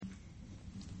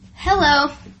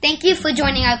Hello, thank you for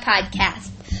joining our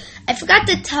podcast. I forgot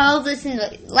to tell this in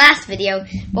the last video,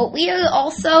 but we are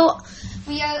on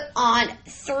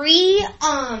 3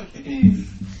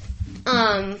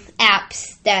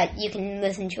 apps that you can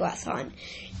listen to us on.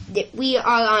 We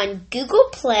are on Google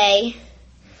Play,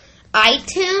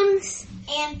 iTunes,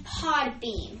 and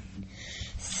Podbean.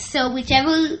 So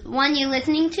whichever one you're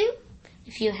listening to,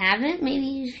 if you haven't, maybe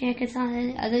you check us on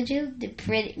the other two. They're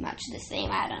pretty much the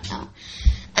same. I don't know.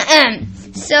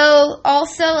 So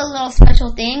also a little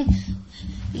special thing,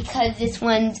 because this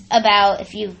one's about,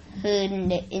 if you heard in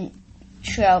the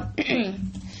intro,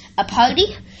 a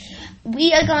party.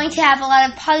 We are going to have a lot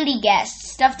of party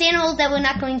guests, stuffed animals that we're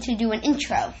not going to do an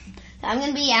intro. So I'm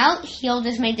going to be out. He'll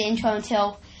just make the intro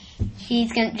until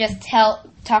he's going to just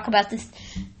talk about this.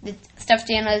 The stuffed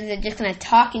animals are just going to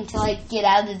talk until I get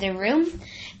out of the room,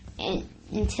 and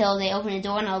until they open the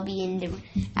door, and I'll be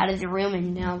out of the room,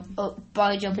 and I'll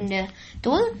barge open the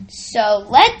door. So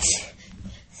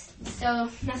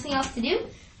nothing else to do.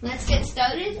 Let's get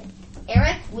started.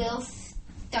 Eric will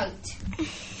start.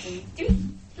 3, 2,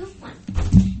 1.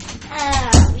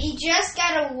 We just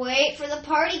gotta wait for the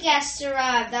party guests to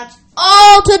arrive. That's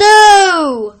all to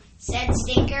do, said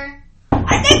Stinker.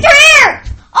 I think they're here!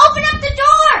 Open up the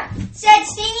door, said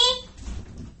Stingy.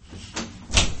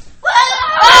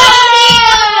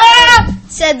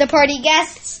 Said the party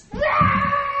guests.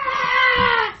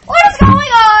 What is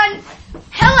going on?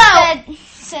 Hello,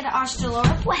 said Ashtalor.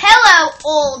 Well, hello,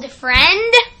 old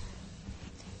friend.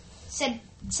 Said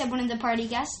one of the party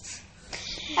guests.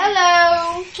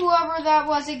 Hello, whoever that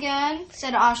was again,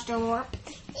 said Ashtalor.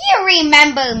 You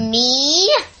remember me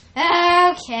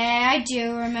Okay, I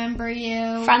do remember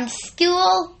you. from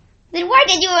school? Then why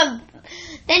did you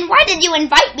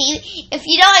invite me if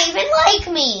you don't even like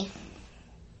me?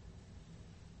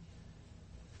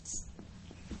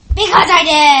 Because I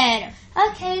did.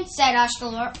 Okay, said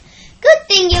Ashtalor. Good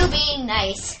thing you're being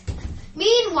nice.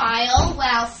 Meanwhile,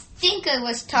 while Stinker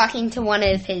was talking to one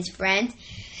of his friends,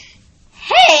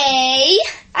 hey,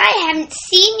 I haven't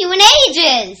seen you in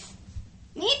ages.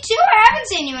 Me too, I haven't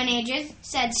seen you in ages,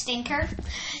 said Stinker.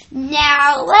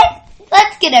 Now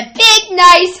let's get a big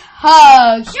nice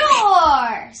hug.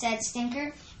 Sure, said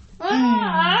Stinker.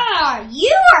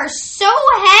 You are so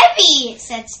heavy,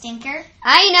 said Stinker.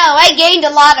 I know, I gained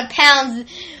a lot of pounds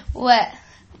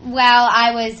while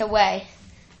I was away.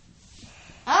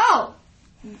 Oh,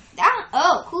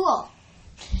 cool,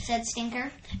 said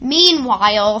Stinker.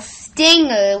 Meanwhile,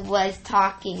 Stinger was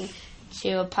talking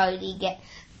to a party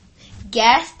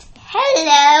guest.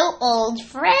 Hello, old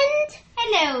friend.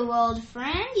 Hello, old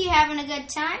friend. You having a good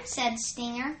time, said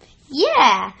Stinger.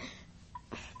 Yeah,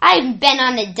 I've been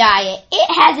on a diet. It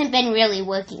hasn't been really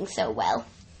working so well.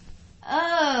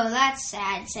 Oh, that's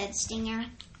sad, said Stinger.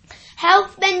 How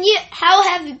have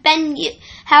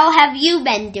you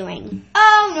been doing?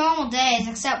 Oh, normal days,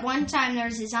 except one time there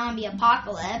was a zombie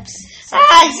apocalypse.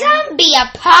 Zombie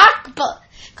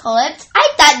apocalypse? I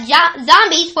thought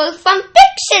zombies were from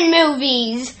fiction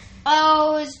movies.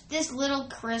 Oh, it was this little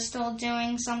crystal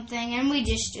doing something, and we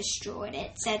just destroyed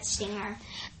it, said Stinger.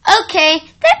 Okay,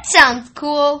 that sounds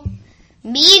cool.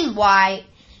 Meanwhile,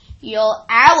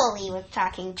 Owlie was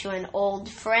talking to an old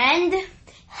friend.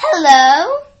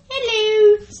 Hello.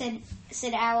 Hello, said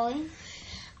Owlie.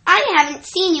 I haven't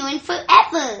seen you in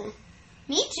forever.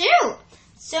 Me too.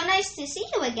 So nice to see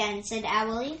you again, said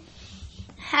Owlie.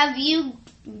 Have you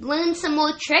learned some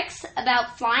more tricks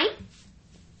about flying?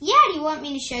 Yeah, do you want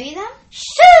me to show you them?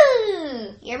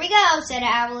 Sure. Here we go, said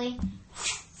Owlie.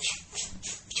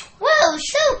 Whoa,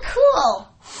 so cool.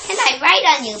 Can I ride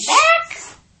on your back?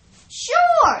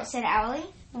 Sure, said Owlie.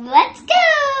 Let's go.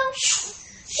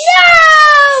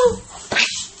 No!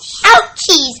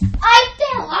 Ouchies! I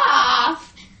fell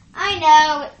off. I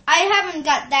know. I haven't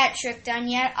got that trick done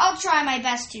yet. I'll try my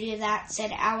best to do that,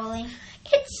 said Owlie.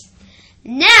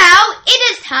 Now it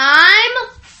is time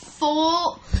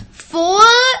for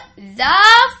the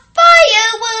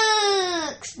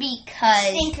fireworks, because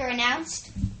Stinker announced.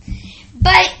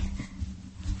 But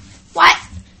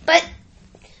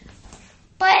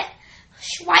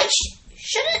why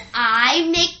shouldn't I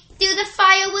do the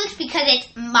fireworks because it's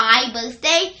my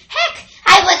birthday? Heck,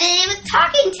 I wasn't even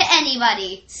talking to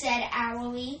anybody, said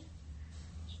Owlie.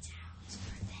 It's Owlie's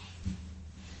birthday.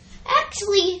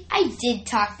 Actually, I did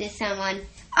talk to someone.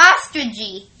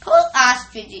 Ostrichy. Poor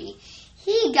Ostrichy.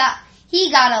 He got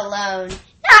a loan.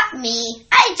 Not me.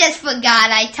 I just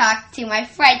forgot I talked to my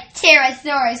friend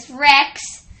Pterosaurus Rex.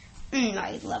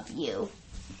 I love you,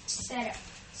 said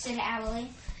Owlie.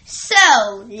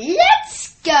 So,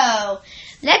 let's go.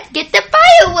 Let's get the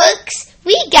fireworks.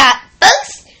 We got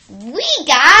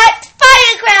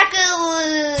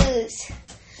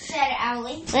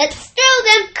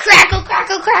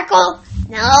sparkle.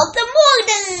 Now the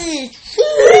mortars.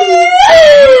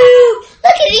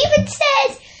 Look, it even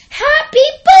says, "Happy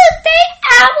birthday,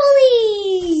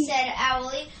 Owlie," said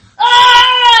Owlie.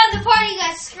 Oh, the party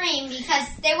guests screamed because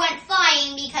they went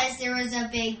flying because there was a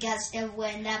big gust of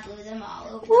wind that blew them all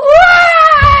over.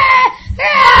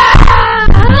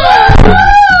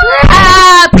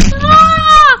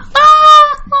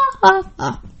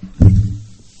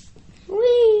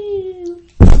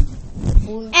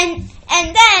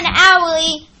 And then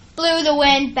Owlie blew the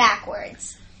wind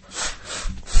backwards.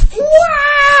 And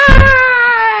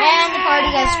the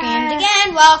party guests screamed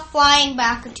again while flying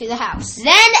back to the house.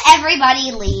 Then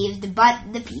everybody leaves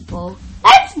but the people.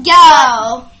 Let's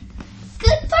go.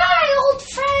 Goodbye, old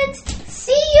friends.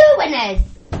 See you in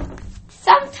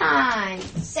sometime,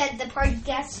 said the party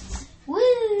guests. Woo,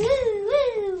 woo,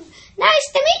 woo.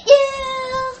 Nice to meet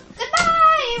you.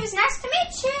 Goodbye. It was nice to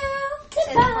meet you. Goodbye.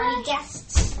 Said the party guests.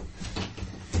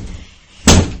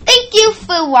 Thank you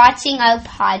for watching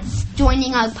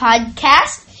joining our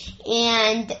podcast,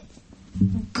 and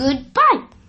goodbye.